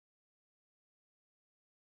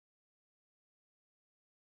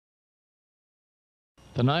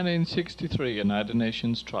The 1963 United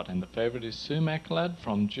Nations Trot, and the favourite is Sumac Lad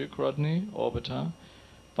from Duke Rodney, Orbiter,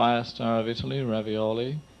 Firestar of Italy,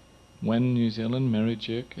 Ravioli, When New Zealand, Merry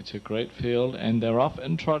Duke. It's a great field, and they're off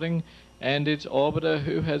and trotting, and it's Orbiter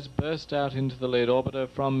who has burst out into the lead. Orbiter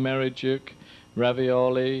from Merry Duke,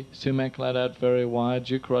 Ravioli, Sumac Lad out very wide,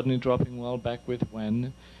 Duke Rodney dropping well back with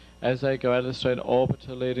When. As they go out of the straight,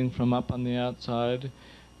 Orbiter leading from up on the outside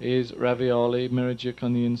is Ravioli, Merry Duke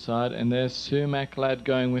on the inside, and there's Sumac Lad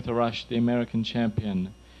going with a rush, the American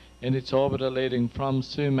champion. And it's Orbiter leading from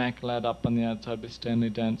Sumac Lad up on the outside with Stanley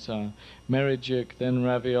Dancer, Merry Duke, then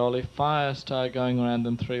Ravioli, Firestar going around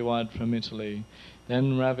them 3 wide from Italy.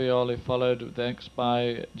 Then Ravioli followed next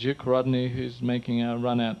by Duke Rodney, who's making a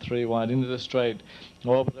run out 3 wide into the straight,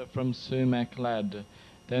 Orbiter from Sumac Lad.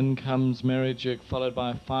 Then comes Merry Duke, followed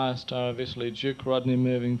by Firestar of Italy, Duke Rodney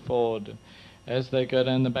moving forward as they go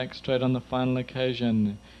down the back straight on the final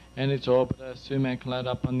occasion. And it's Orbiter, Sumac Lad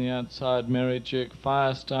up on the outside, Merry Duke,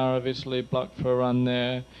 Firestar of Italy blocked for a run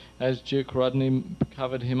there as Duke Rodney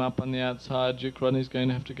covered him up on the outside. Duke Rodney's going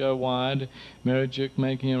to have to go wide, Merry Duke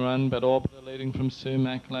making a run, but Orbiter leading from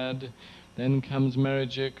Sumac Lad. Then comes Merry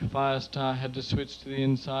Duke, Firestar had to switch to the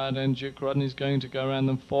inside, and Duke Rodney's going to go around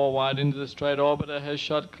them 4 wide into the straight. Orbiter has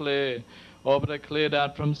shot clear. Orbiter cleared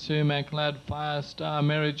out from Sumac Lad, Firestar,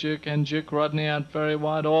 Merry Duke, and Duke Rodney out very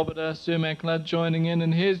wide. Orbiter, Sumac Lad joining in,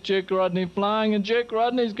 and here's Duke Rodney flying, and Duke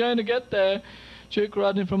Rodney's going to get there. Duke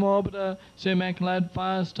Rodney from Orbiter, Sumac Lad,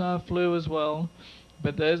 Firestar flew as well.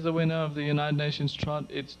 But there's the winner of the United Nations Trot.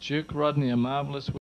 It's Duke Rodney, a marvellous